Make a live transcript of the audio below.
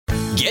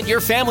Get your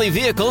family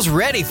vehicles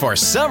ready for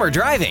summer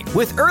driving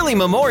with early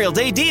Memorial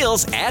Day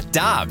deals at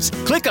Dobbs.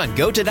 Click on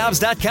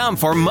GoToDobbs.com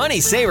for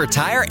money saver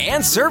tire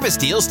and service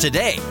deals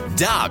today.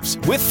 Dobbs,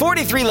 with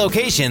 43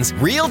 locations,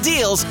 real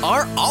deals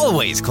are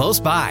always close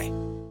by.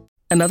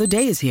 Another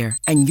day is here,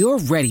 and you're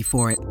ready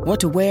for it. What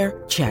to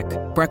wear? Check.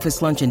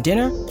 Breakfast, lunch, and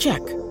dinner? Check.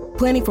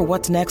 Planning for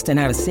what's next and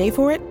how to save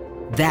for it?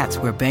 That's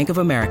where Bank of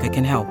America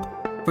can help.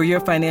 For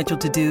your financial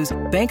to-dos,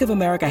 Bank of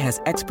America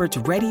has experts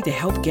ready to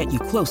help get you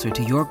closer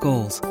to your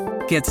goals.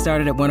 Get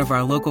started at one of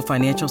our local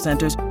financial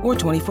centers or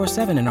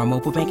 24/7 in our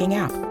mobile banking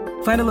app.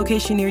 Find a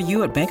location near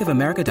you at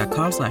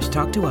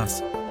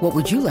bankofamerica.com/talktous. What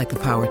would you like the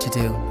power to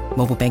do?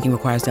 Mobile banking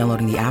requires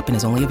downloading the app and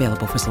is only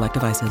available for select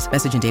devices.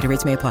 Message and data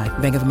rates may apply.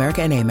 Bank of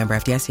America N.A., member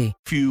FDIC.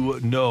 If you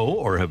know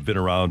or have been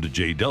around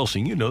Jay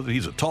Delsing, you know that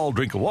he's a tall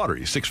drink of water.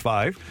 He's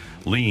 6'5",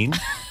 lean,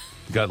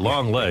 got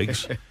long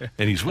legs,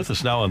 and he's with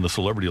us now on the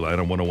Celebrity Line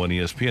on 101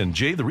 ESPN.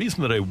 Jay, the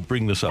reason that I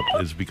bring this up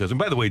is because, and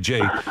by the way, Jay,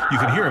 you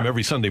can hear him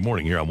every Sunday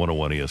morning here on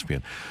 101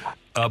 ESPN.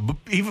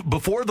 Even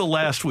before the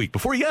last week,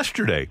 before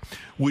yesterday,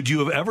 would you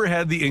have ever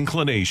had the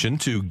inclination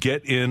to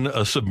get in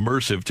a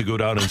submersive to go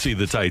down and see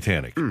the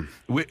Titanic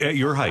at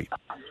your height?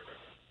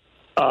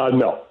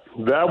 No,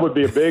 that would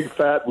be a big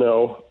fat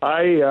no.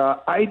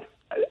 That's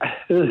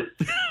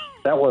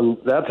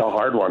a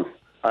hard one.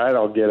 I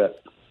don't get it.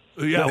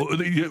 Yeah,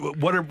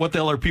 what the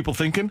hell are people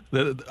thinking?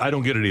 I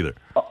don't get it either.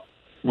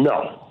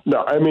 No.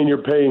 I mean,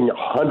 you're paying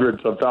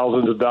hundreds of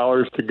thousands of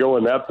dollars to go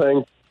in that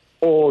thing.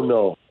 Oh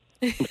no.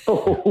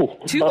 No.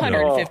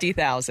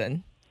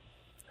 $250,000.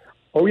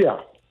 Oh yeah.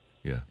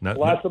 Yeah,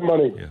 lots of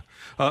money.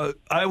 Yeah.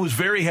 I was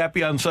very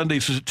happy on Sunday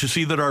to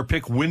see that our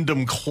pick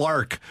Wyndham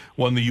Clark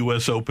won the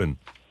U.S. Open.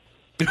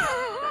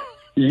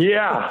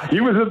 Yeah, he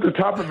was at the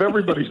top of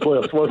everybody's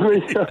list,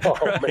 wasn't he? Oh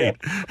Right.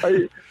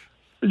 Man,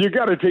 you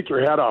got to take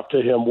your hat off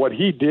to him. What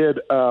he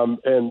did, and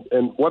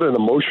what an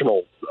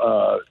emotional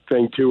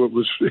thing too. It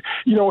was,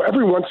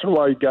 every once in a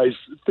while, guys,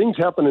 things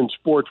happen in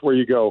sports where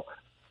you go,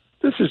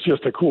 this is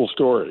just a cool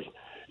story,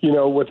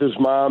 with his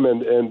mom,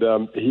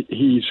 and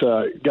he's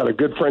got a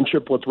good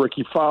friendship with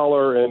Ricky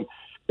Fowler, and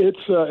it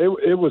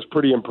was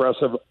pretty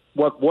impressive.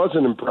 What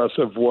wasn't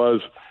impressive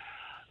was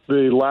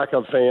the lack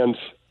of fans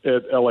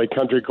at LA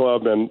Country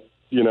Club, and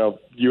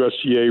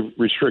USGA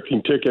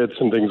restricting tickets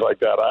and things like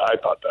that. I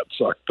thought that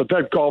sucked. But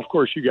that golf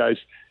course, you guys,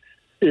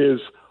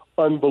 is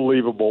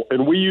unbelievable.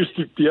 And we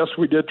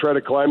did try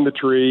to climb the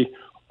tree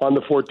on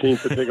the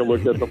 14th to take a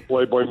look at the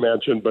Playboy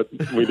Mansion, but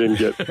we didn't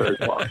get very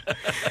far.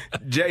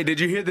 Jay, did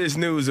you hear this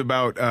news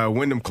about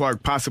Wyndham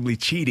Clark possibly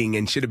cheating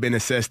and should have been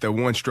assessed a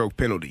one-stroke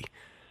penalty?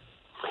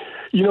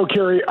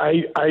 Kerry,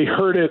 I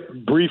heard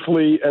it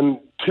briefly, and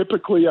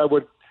typically I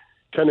would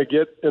kind of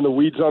get in the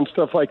weeds on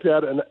stuff like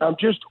that, and I'm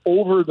just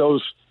over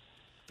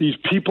these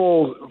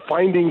people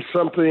finding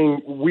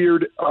something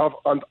weird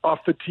off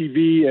the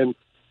TV and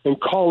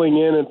calling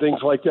in and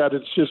things like that.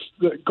 It's just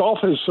golf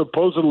has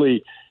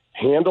supposedly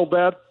handled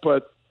that,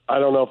 but I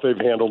don't know if they've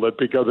handled it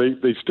because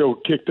they still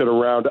kicked it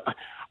around.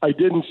 I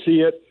didn't see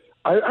it.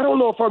 I don't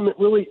know if I'm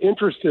really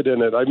interested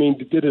in it. I mean,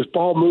 did his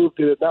ball move?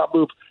 Did it not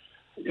move?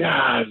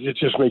 Yeah, it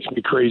just makes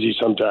me crazy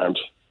sometimes.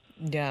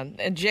 Yeah.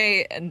 And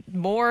Jay,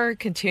 more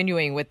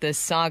continuing with this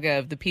saga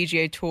of the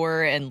PGA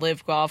Tour and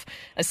LIV Golf,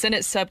 a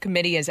Senate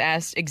subcommittee has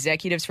asked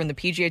executives from the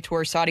PGA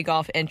Tour, Saudi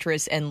Golf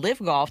Interests, and LIV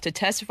Golf to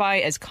testify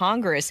as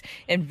Congress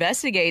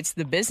investigates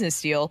the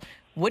business deal.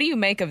 What do you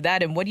make of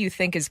that, and what do you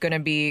think is going to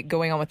be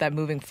going on with that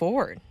moving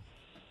forward?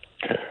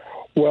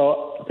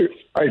 Well,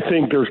 I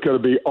think there's going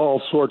to be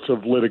all sorts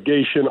of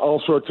litigation,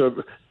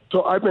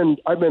 So I've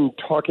been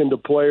talking to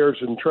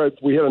players and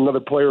we had another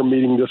player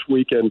meeting this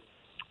weekend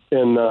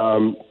in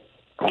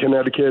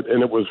Connecticut,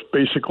 and it was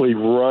basically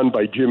run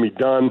by Jimmy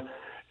Dunn,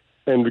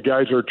 and the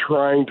guys are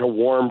trying to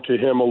warm to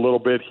him a little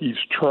bit. He's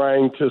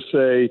trying to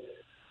say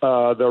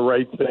the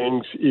right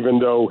things, even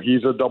though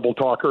he's a double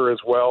talker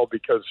as well,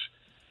 because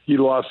he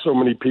lost so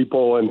many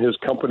people in his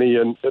company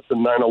and at the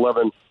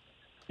 9/11,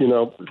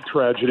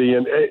 tragedy.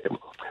 And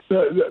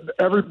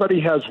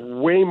everybody has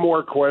way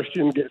more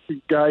questions,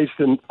 guys,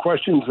 than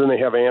they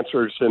have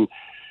answers. And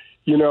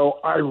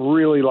I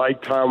really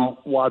like Tom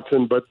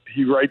Watson, but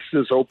he writes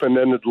this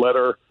open-ended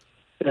letter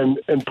and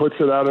puts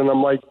it out, and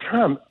I'm like,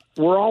 Tom,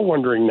 we're all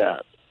wondering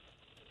that.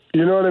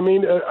 You know what I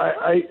mean?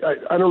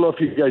 I don't know if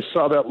you guys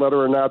saw that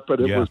letter or not,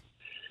 but it was,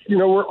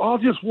 we're all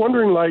just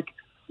wondering, like,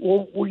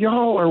 well, we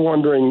all are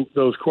wondering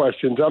those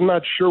questions. I'm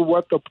not sure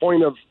what the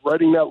point of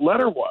writing that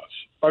letter was.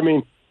 I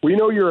mean, we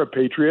know you're a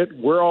patriot.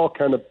 We're all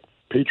kind of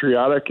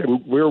patriotic,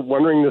 and we're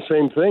wondering the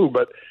same thing,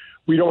 but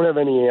we don't have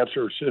any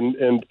answers,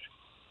 and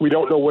we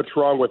don't know what's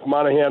wrong with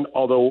Monahan,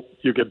 although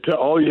you could tell,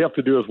 all you have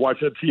to do is watch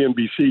that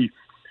CNBC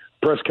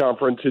press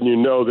conference, and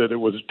that it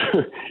was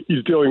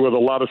he's dealing with a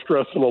lot of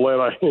stress and a lot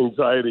of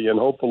anxiety, and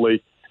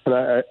hopefully, and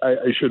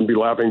I shouldn't be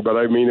laughing, but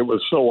I mean, it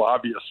was so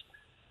obvious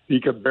he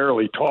could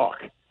barely talk,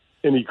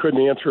 and he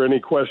couldn't answer any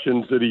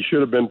questions that he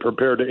should have been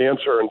prepared to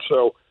answer, and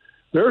so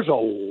there's a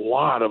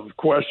lot of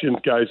questions,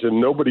 guys,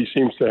 and nobody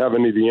seems to have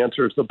any of the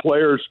answers. The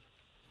players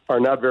are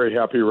not very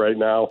happy right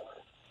now.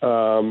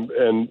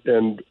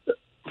 and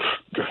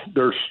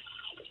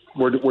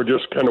we're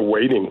just kind of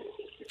waiting.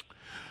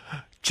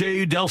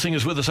 Jay Delsing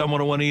is with us on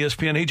 101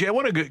 ESPN. Hey, Jay, I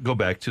want to go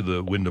back to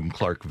the Wyndham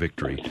Clark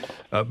victory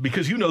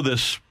because you know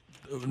this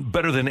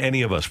better than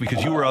any of us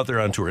because you were out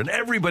there on tour. And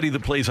everybody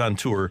that plays on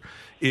tour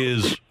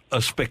is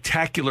a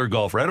spectacular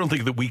golfer. I don't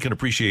think that we can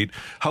appreciate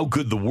how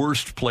good the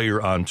worst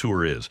player on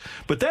tour is.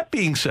 But that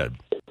being said,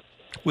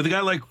 with a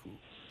guy like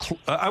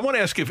I want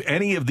to ask if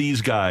any of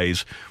these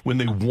guys, when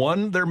they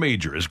won their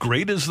major, as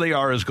great as they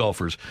are as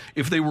golfers,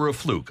 if they were a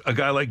fluke. A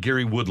guy like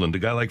Gary Woodland, a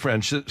guy like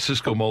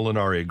Francisco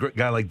Molinari, a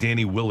guy like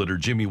Danny Willett or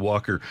Jimmy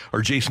Walker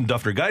or Jason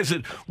Duffner, guys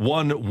that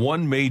won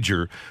one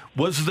major.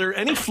 Was there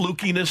any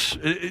flukiness?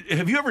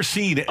 Have you ever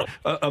seen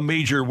a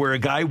major where a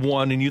guy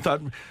won and you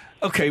thought,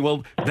 okay,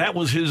 well, that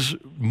was his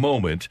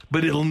moment,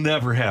 but it'll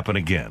never happen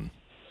again?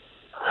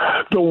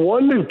 The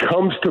one that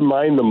comes to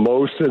mind the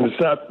most, and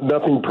it's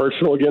nothing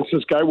personal against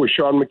this guy, was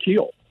Sean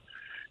McKeel.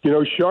 You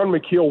know, Sean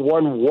McKeel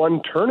won one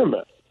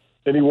tournament,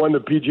 and he won the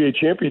PGA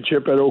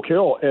Championship at Oak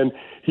Hill, and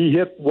he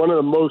hit one of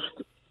the most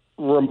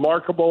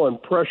remarkable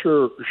and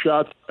pressure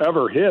shots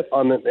ever hit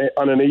on an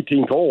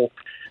 18th hole,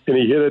 and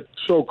he hit it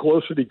so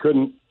close that he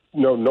couldn't.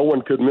 No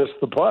one could miss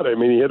the putt. I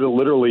mean, he hit it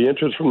literally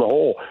inches from the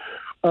hole.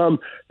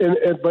 But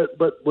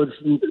was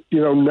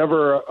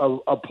never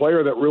a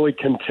player that really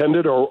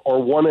contended or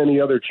won any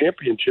other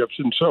championships,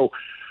 and so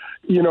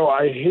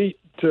I hate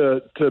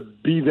to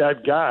be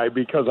that guy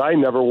because I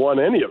never won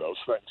any of those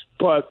things.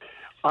 But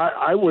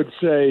I would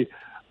say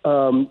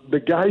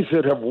the guys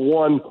that have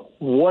won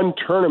one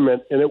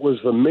tournament and it was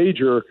the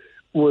major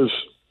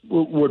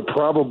would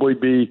probably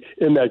be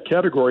in that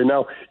category.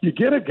 Now you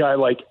get a guy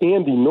like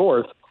Andy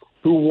North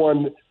who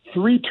won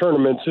 3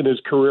 tournaments in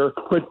his career,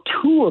 but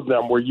 2 of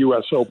them were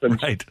U.S.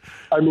 Opens. Right.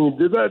 I mean,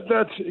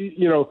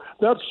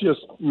 that's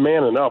just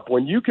manning up.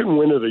 When you can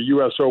win at a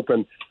U.S.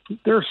 Open,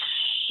 there's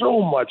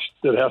so much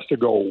that has to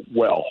go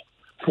well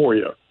for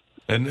you.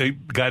 And they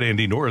got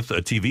Andy North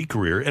a TV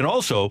career. And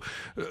also,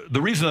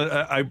 the reason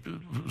I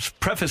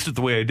prefaced it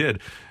the way I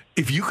did,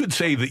 if you could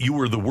say that you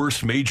were the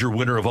worst major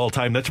winner of all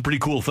time, that's a pretty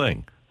cool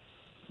thing.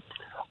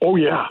 Oh,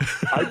 yeah.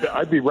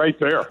 I'd be right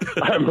there.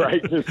 I'm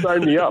right. Just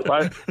sign me up.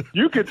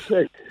 You could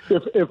say,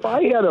 if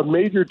I had a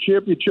major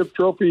championship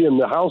trophy in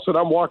the house that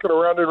I'm walking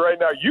around in right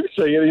now, you can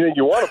say anything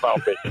you want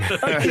about me.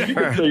 You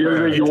can say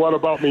anything you want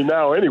about me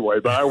now anyway,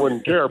 but I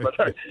wouldn't care.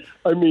 But,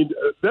 I mean,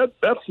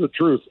 that's the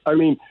truth. I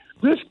mean,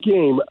 this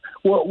game,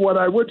 what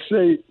I would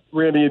say,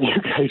 Randy, and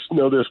you guys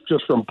know this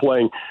just from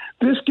playing,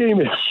 this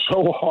game is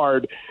so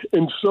hard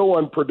and so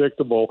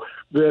unpredictable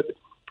that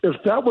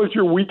if that was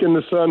your week in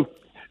the sun,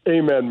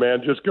 amen,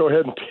 man. Just go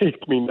ahead and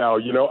take me now.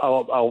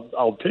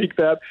 I'll take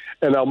that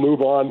and I'll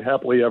move on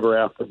happily ever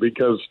after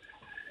because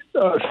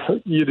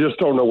you just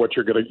don't know what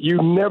you're going to.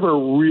 You never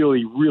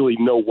really, really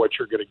know what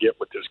you're going to get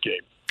with this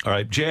game. All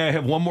right, Jay, I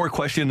have one more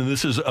question, and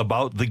this is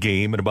about the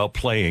game and about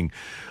playing.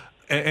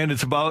 And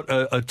it's about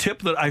a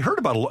tip that I heard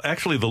about.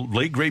 Actually, the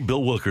late, great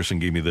Bill Wilkerson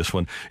gave me this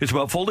one. It's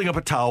about folding up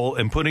a towel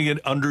and putting it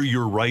under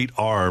your right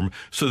arm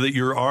so that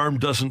your arm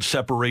doesn't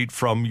separate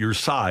from your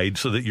side,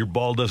 so that your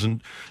ball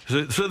doesn't,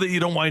 so that you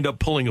don't wind up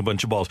pulling a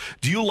bunch of balls.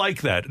 Do you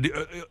like that?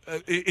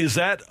 Is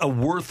that a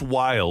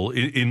worthwhile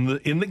in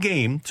the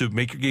game to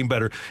make your game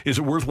better? Is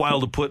it worthwhile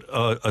to put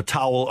a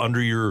towel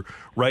under your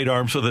right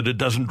arm so that it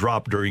doesn't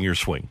drop during your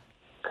swing?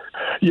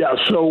 Yeah,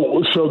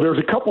 so there's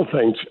a couple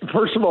things.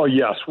 First of all,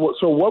 yes.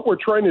 So what we're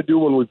trying to do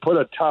when we put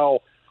a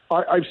towel,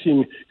 I've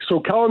seen. So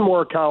Colin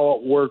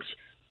Morikawa works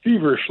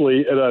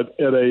feverishly at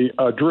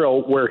a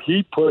drill where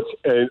he puts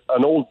an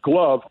old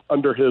glove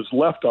under his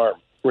left arm,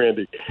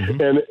 Randy,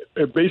 and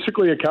it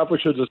basically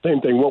accomplishes the same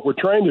thing. What we're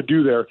trying to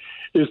do there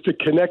is to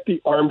connect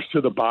the arms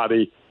to the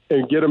body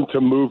and get them to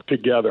move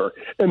together.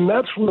 And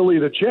that's really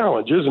the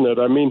challenge, isn't it?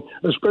 I mean,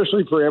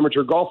 especially for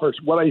amateur golfers,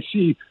 what I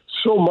see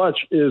so much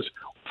is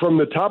from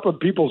the top of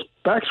people's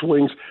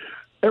backswings,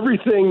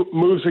 everything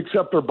moves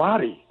except their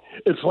body.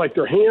 It's like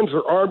their hands,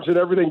 their arms, and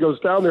everything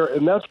goes down there,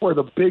 and that's where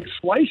the big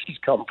slices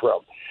come from.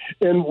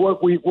 And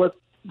what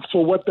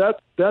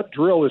that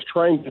drill is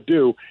trying to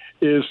do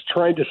is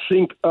trying to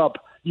sync up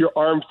your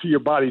arms to your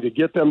body to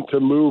get them to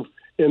move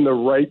in the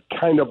right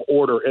kind of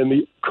order. And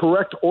the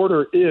correct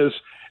order is,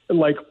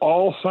 like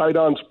all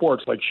side-on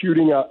sports, like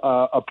shooting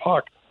a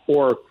puck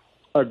or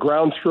a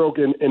ground stroke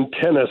in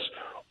tennis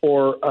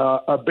or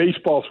a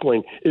baseball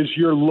swing, is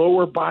your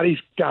lower body's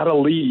got to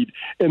lead.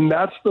 And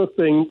that's the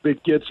thing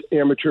that gets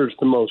amateurs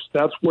the most.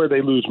 That's where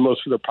they lose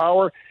most of their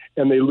power,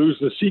 and they lose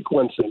the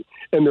sequencing.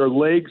 And their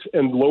legs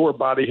and lower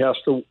body has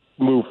to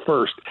move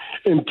first.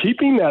 And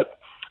keeping that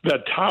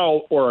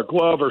towel or a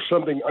glove or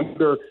something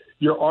under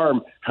your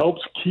arm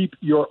helps keep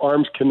your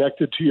arms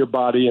connected to your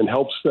body and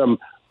helps them.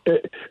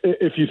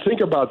 If you think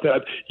about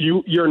that,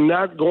 you're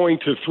not going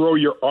to throw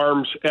your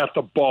arms at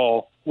the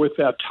ball with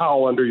that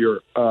towel under your,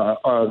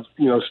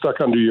 stuck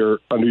under your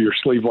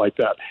sleeve like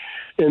that,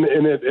 and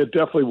it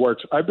definitely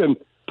works. I've been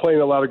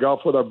playing a lot of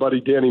golf with our buddy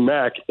Danny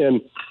Mack,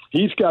 and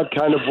he's got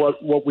kind of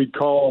what we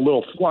call a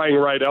little flying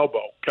right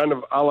elbow, kind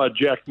of a la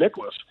Jack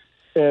Nicklaus,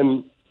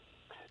 and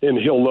and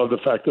he'll love the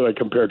fact that I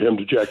compared him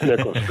to Jack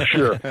Nicklaus for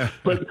sure.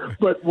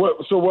 But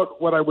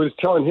what I was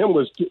telling him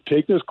was to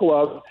take this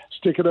glove,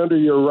 stick it under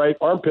your right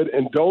armpit,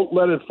 and don't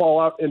let it fall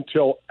out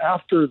until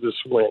after the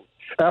swing,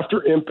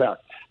 after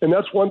impact. And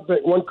that's one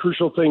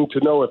crucial thing to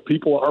know if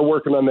people are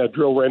working on that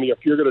drill, Randy.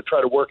 If you're going to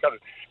try to work on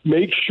it,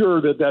 make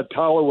sure that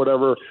towel or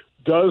whatever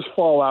does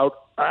fall out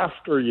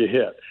after you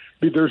hit.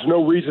 There's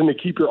no reason to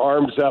keep your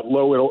arms that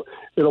low.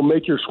 It'll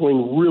make your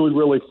swing really,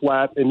 really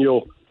flat, and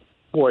you'll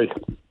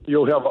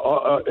have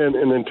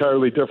an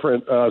entirely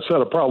different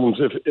set of problems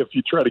if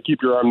you try to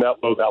keep your arm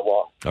that low that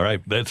long. All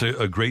right, that's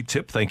a great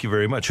tip. Thank you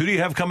very much. Who do you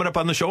have coming up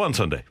on the show on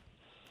Sunday?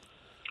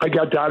 I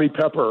got Dottie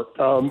Pepper,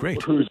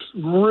 Great. who's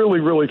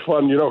really, really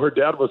fun. You know, her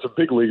dad was a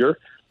big leaguer,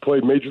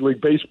 played Major League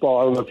Baseball.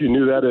 I don't know if you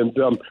knew that. And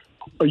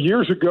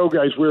years ago,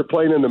 guys, we were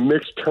playing in the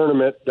mixed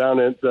tournament down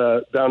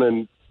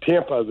in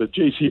Tampa, the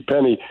J.C.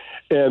 Penney,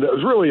 and it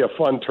was really a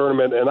fun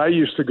tournament. And I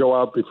used to go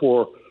out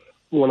before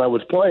when I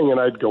was playing, and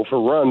I'd go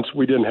for runs.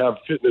 We didn't have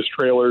fitness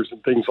trailers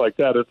and things like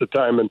that at the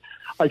time. And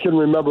I can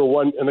remember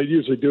one, and I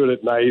usually do it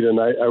at night, and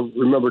I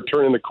remember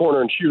turning the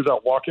corner, and she was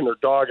out walking her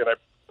dog, and I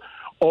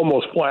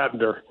almost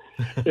flattened her.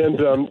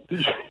 And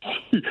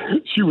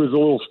she was a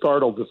little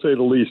startled, to say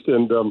the least.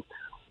 And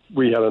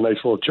we had a nice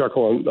little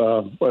chuckle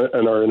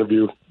in our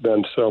interview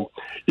then. So,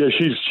 yeah,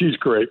 she's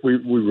great. We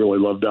really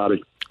love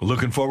Dottie.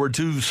 Looking forward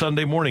to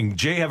Sunday morning.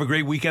 Jay, have a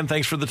great weekend.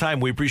 Thanks for the time.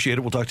 We appreciate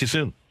it. We'll talk to you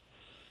soon.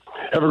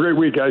 Have a great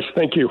week, guys.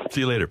 Thank you.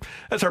 See you later.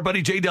 That's our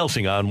buddy Jay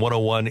Delsing on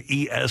 101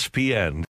 ESPN.